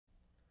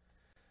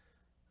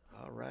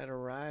All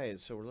right.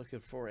 So we're looking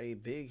for a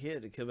big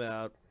hit to come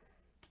out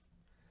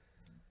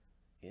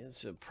in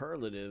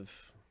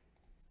Superlative.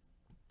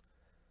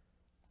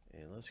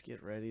 And let's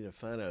get ready to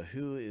find out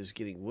who is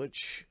getting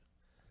which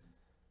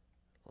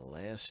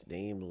last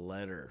name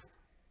letter.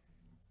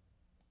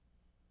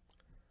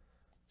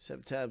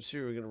 7 times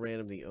through, we're going to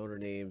random the owner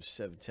names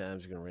 7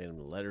 times. We're going to random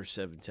the letter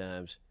 7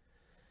 times.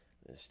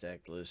 And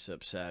stack the lists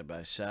up side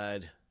by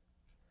side.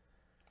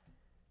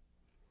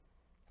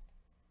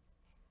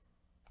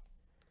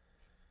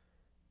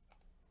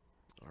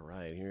 All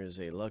right, here is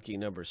a lucky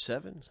number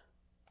 7.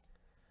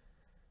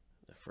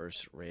 The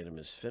first random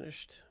is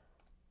finished.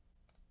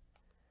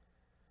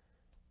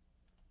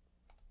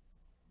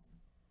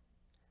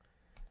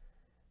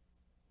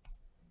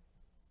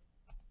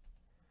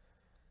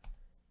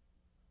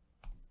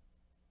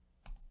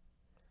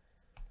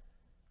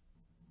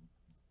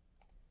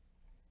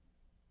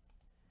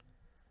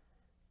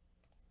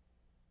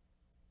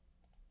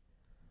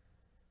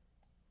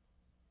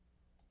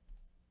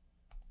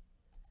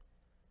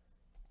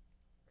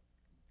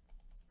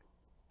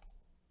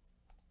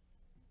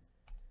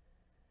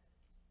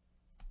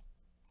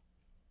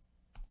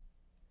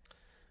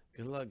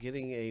 Good luck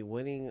getting a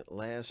winning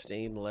last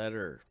name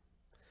letter.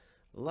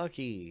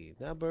 Lucky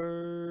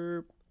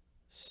number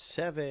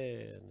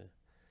 7.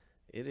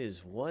 It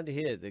is one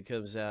hit that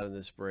comes out in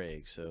this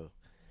break, so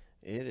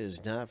it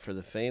is not for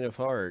the faint of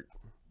heart.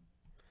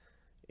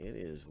 It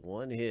is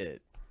one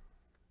hit.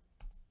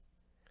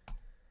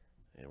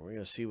 And we're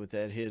going to see what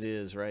that hit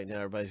is right now.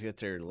 Everybody's got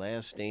their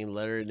last name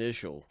letter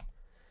initial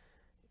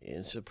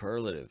in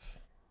Superlative.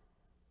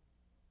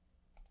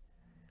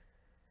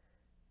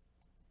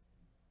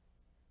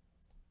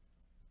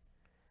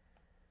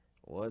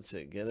 What's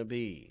it going to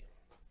be?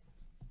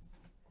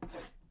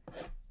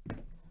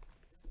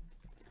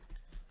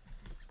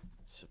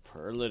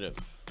 Superlative.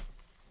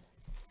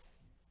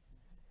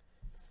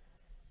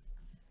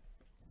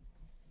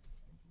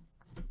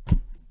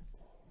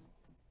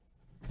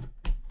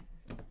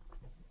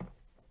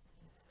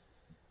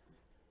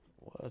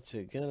 What's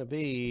it going to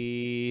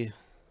be?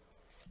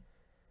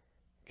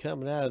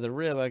 Coming out of the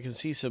rib, I can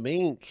see some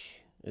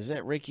ink. Is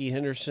that Ricky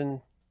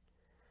Henderson?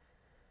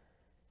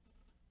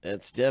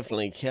 That's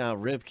definitely Cal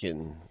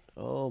Ripken.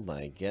 Oh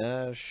my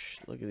gosh.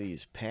 Look at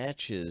these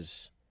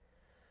patches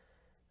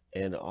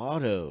and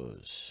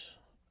autos.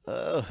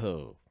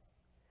 Oh.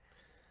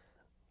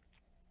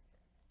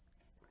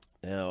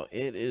 Now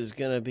it is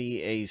going to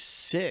be a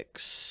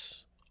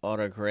 6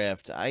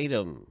 autographed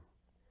item.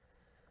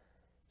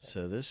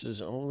 So this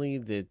is only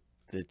the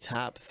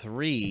top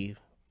 3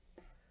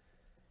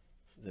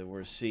 that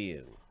we're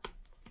seeing.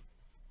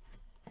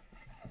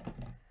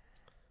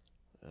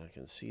 I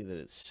can see that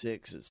it's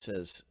 6. It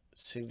says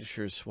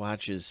signature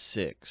swatches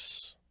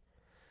 6.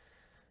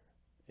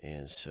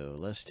 And so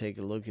let's take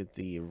a look at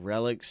the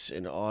relics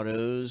and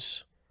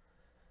autos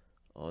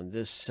on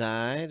this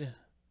side.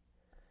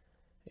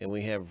 And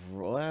we have,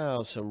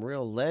 wow, some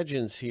real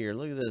legends here.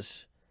 Look at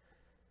this.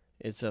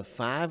 It's a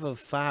 5 of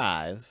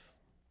 5.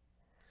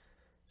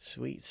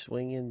 Sweet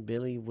Swinging,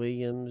 Billy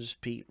Williams,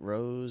 Pete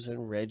Rose,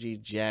 and Reggie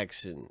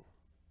Jackson.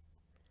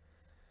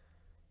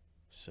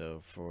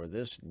 So for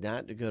this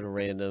not to go to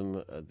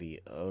random, the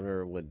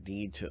owner would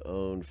need to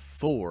own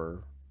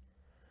 4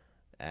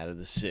 out of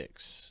the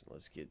 6.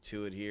 Let's get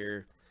to it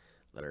here.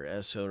 Letter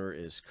S owner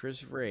is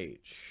Christopher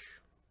H.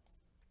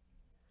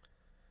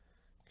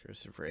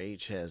 Christopher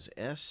H has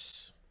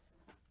S.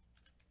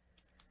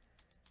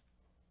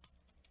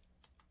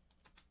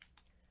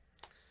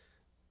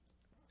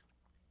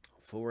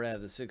 Four out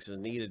of the 6 is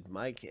needed.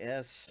 Mike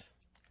S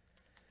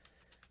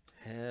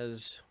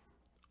has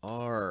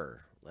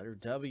R. Letter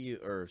W,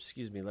 or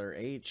excuse me, letter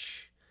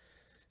H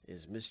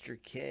is Mr.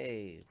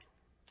 K.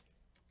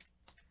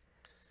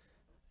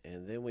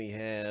 And then we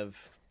have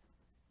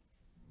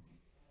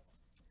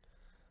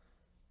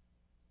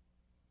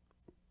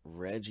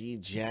Reggie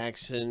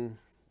Jackson,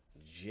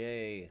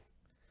 J.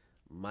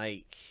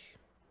 Mike.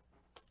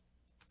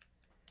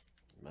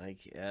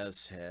 Mike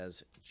S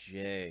has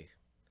J.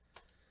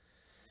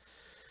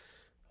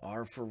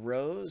 R for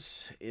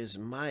Rose is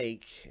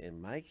Mike,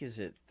 and Mike is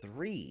at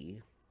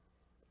 3.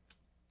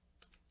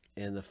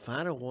 And the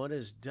final one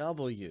is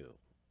W.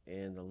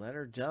 And the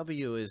letter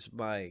W is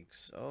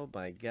Mike's. Oh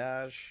my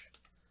gosh.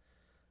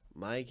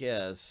 Mike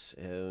S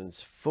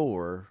owns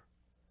 4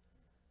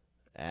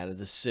 out of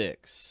the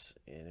 6.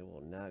 And it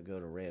will not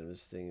go to random.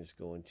 This thing is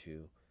going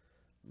to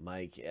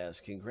Mike S.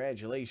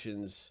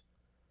 Congratulations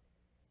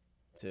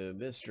to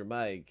Mr.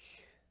 Mike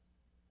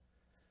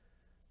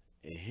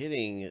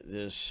hitting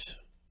this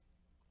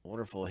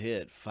wonderful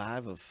hit.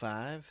 5 of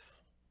 5.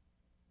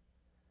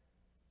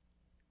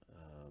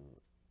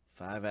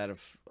 5 out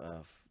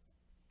of,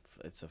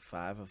 it's a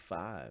 5 of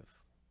 5.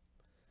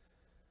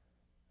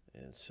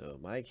 And so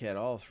Mike had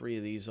all 3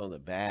 of these on the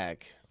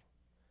back.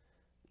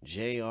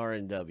 J, R,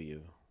 and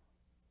W.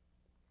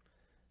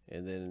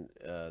 And then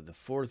the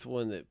 4th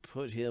one that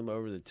put him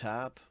over the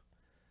top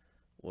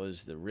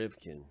was the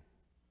Ripken.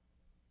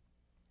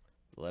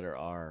 Letter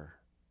R.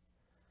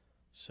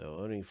 So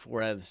only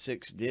 4 out of the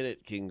 6 did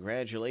it.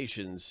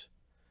 Congratulations.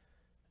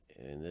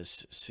 And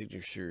this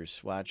signature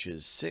swatch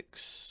is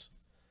 6.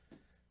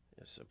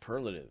 A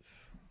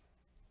superlative.